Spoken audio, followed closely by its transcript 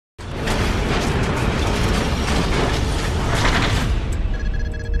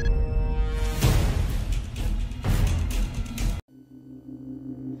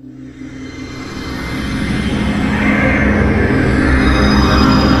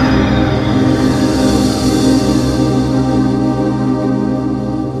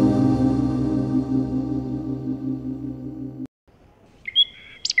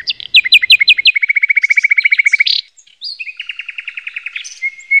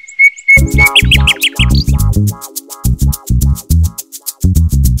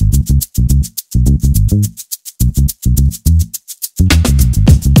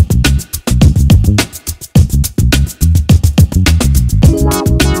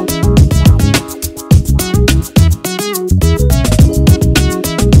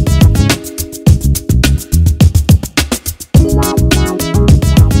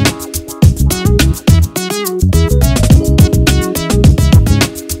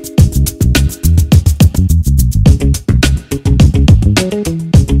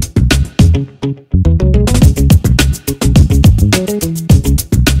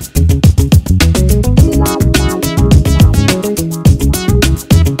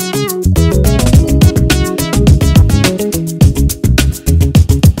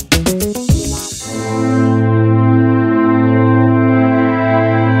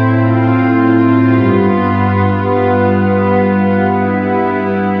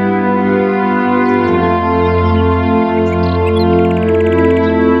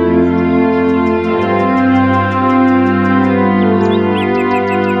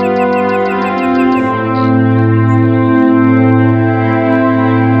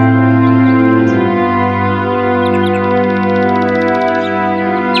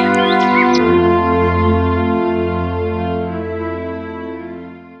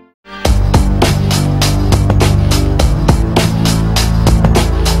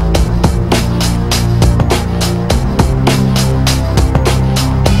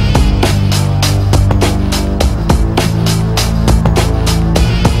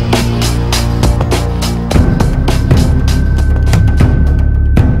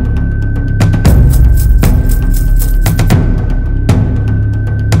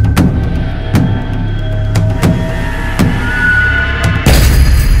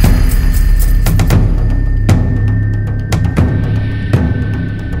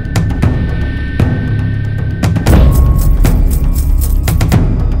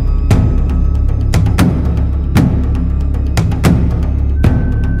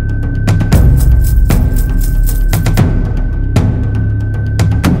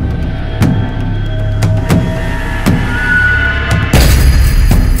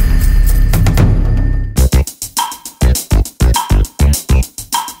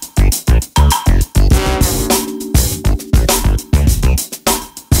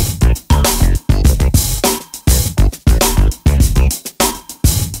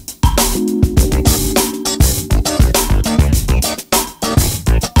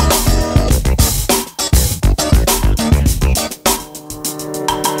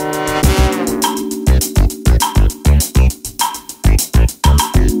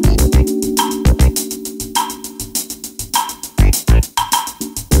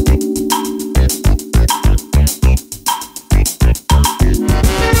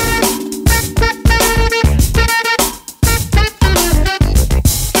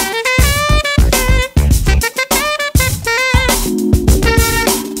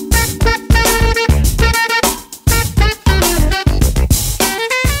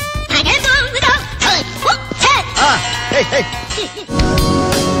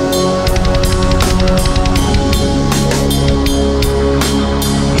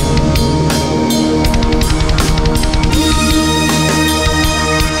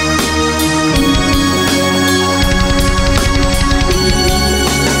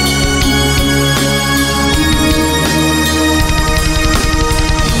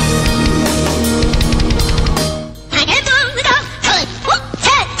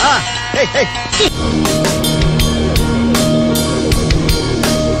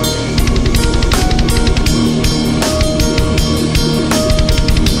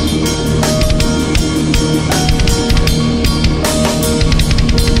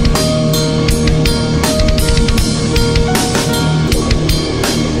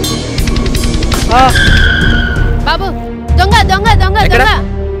బాబు దొంగ దొంగ దొంగ దొంగ.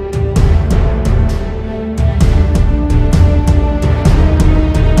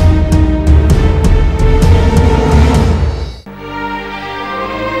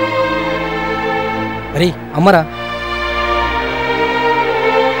 అరే అమ్మరా,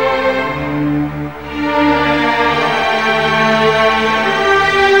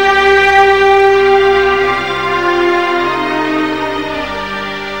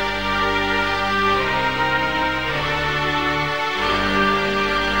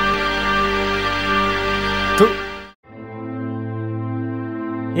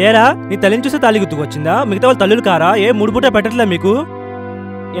 ఏరా నీ తల్లిని చూస్తే తాళి గుర్తుకొచ్చిందా? మిగతా వాళ్ళు తల్లులు కారా? ఏ మూడు పూట పెట్టట్లే మీకు?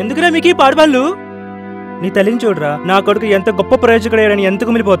 ఎందుకురా మీకు ఈ పాడుబళ్ళు? నీ తల్లిని చూడరా, నా కొడుకు ఎంత గొప్ప ప్రయోజకుడయ్యాడని ఎంత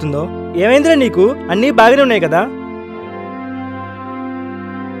కుమిలిపోతుందో. ఏమైందిరా నీకు? అన్నీ బాగానే ఉన్నాయి కదా?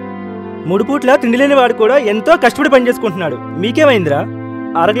 3 పూట్ల తిండి లేని వాడు కూడా ఎంతో కష్టపడి పని చేసుకుంటున్నాడు. మీకేమైందిరా?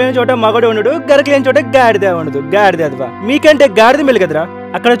 అరగలేని చోట మగడు ఉండడు, గరకలేని చోట గాడిదే ఉండదు. గాడిదేదవా మీకంటే గాడిద మెల్లి కదరా.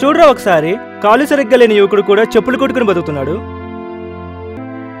 అక్కడ చూడరా ఒకసారి, కాలు సరిగ్గా లేని యువకుడు కూడా చెప్పులు కొట్టుకుని బతుకుతున్నాడు.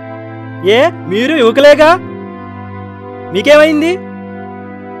 ఏ మీరు యువకులేగా, మీకేమైంది?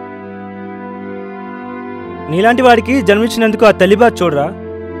 నీలాంటి వాడికి జన్మించినందుకు ఆ తల్లి బాధ చూడరా.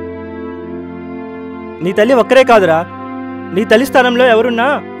 నీ తల్లి ఒక్కరే కాదురా, నీ తల్లి స్థానంలో ఎవరున్నా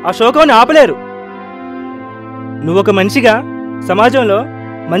ఆ శోకాన్ని ఆపలేరు. నువ్వొక మనిషిగా సమాజంలో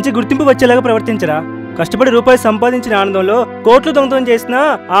మంచి గుర్తింపు వచ్చేలాగా ప్రవర్తించరా. కష్టపడి రూపాయి సంపాదించిన ఆనందంలో కోట్లు దొంగతనం చేసినా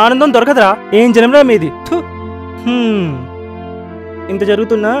ఆ ఆనందం దొరకదురా. ఏం జనంలో మీది. ఇంత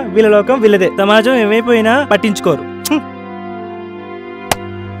జరుగుతున్నా వీళ్ళ లోకం వీళ్ళదే. సమాజం ఏమైపోయినా పట్టించుకోరు.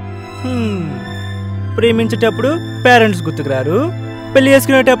 ప్రేమించేటప్పుడు పేరెంట్స్ గుర్తుకురారు, పెళ్లి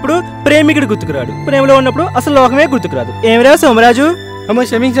చేసుకునేటప్పుడు ప్రేమికుడు గుర్తుకురాడు, ప్రేమలో ఉన్నప్పుడు అసలు లోకమే గుర్తుకురాదు. ఏమిరా సోమరాజు? అమ్మా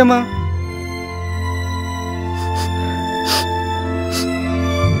క్షమించమ్మా.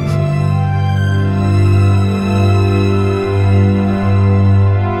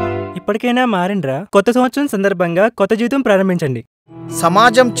 ఇప్పటికైనా మారిండ్రా. కొత్త సంవత్సరం సందర్భంగా కొత్త జీవితం ప్రారంభించండి.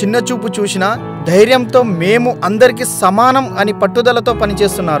 సమాజం చిన్న చూపు చూసినా ధైర్యంతో మేము అందరికీ సమానం అని పట్టుదలతో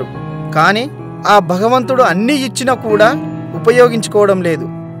పనిచేస్తున్నారు. కానీ ఆ భగవంతుడు అన్నీ ఇచ్చినా కూడా ఉపయోగించుకోవడం లేదు.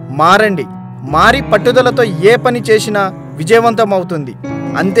 మారండి. మారి పట్టుదలతో ఏ పని చేసినా విజయవంతం అవుతుంది.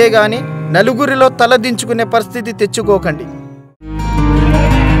 అంతేగాని నలుగురిలో తలదించుకునే పరిస్థితి తెచ్చుకోకండి.